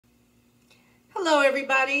Hello,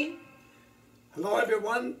 everybody. Hello,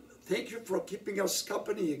 everyone. Thank you for keeping us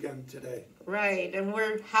company again today. Right, and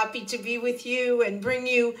we're happy to be with you and bring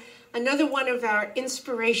you another one of our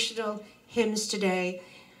inspirational hymns today.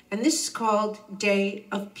 And this is called Day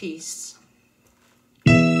of Peace.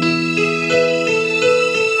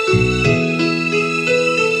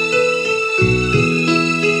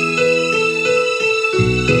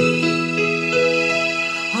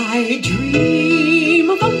 I dream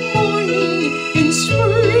of a morning in springtime,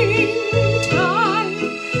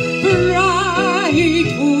 bright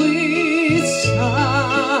with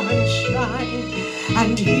sunshine,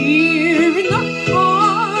 and here in the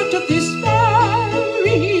heart of this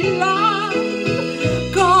very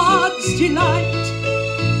land, God's delight,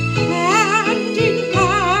 hand in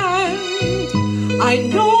hand. I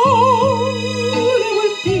know there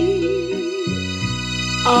will be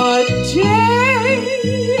a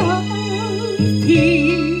day of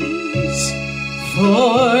peace.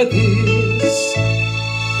 For this,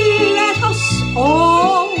 let us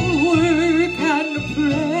all work and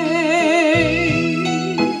pray.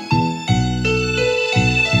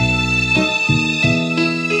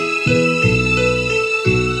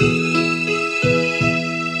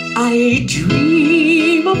 I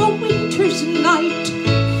dream of a winter's night,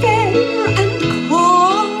 fair and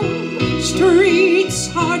calm. Streets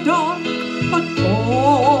are dark, but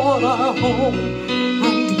all are home,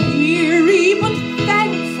 and weary but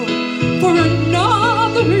thankful for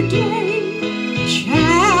another day,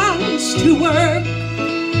 chance to work,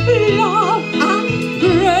 love and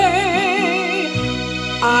pray.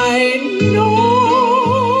 I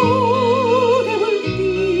know there will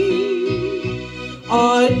be a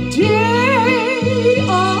day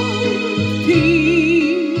of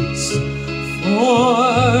peace.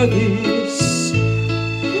 For this,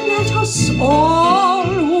 let us all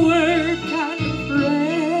work and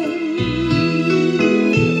pray.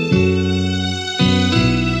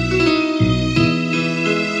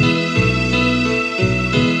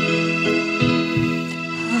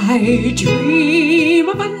 I dream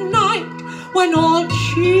of a night when all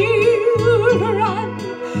children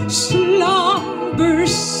slumber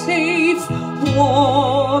safe,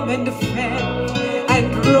 warm and fed,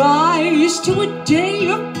 and rise to a day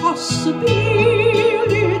of possibility.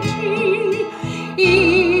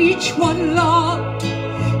 Each one loved,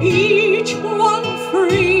 each one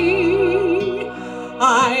free.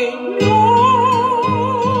 I know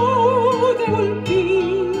there will be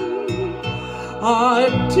a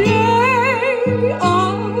day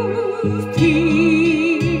of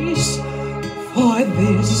peace. For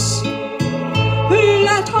this,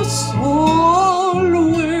 let us all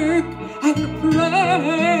work and pray.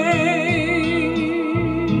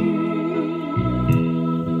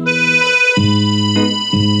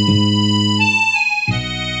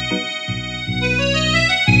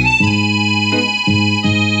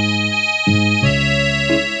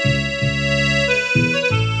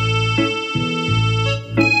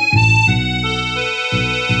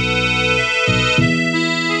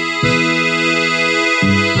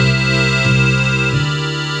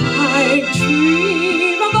 I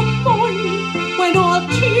dream of a morning when all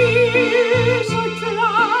tears are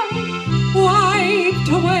dry, wiped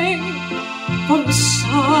away from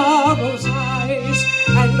sorrow's eyes,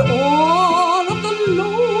 and all of the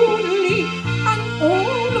lonely and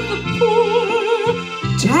all of the poor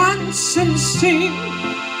dance and sing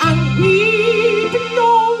and weep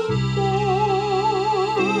no more.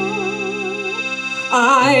 I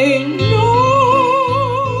know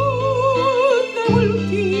there will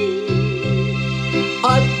be a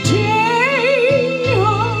day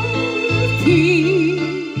of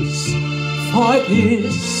peace. For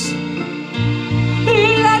this,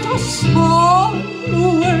 let us all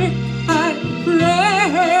work and pray.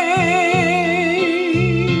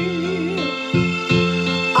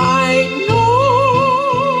 I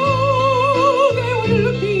know there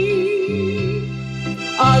will be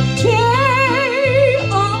a day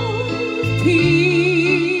of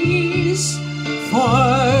peace.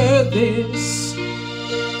 For this,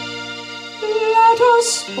 let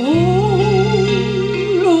us all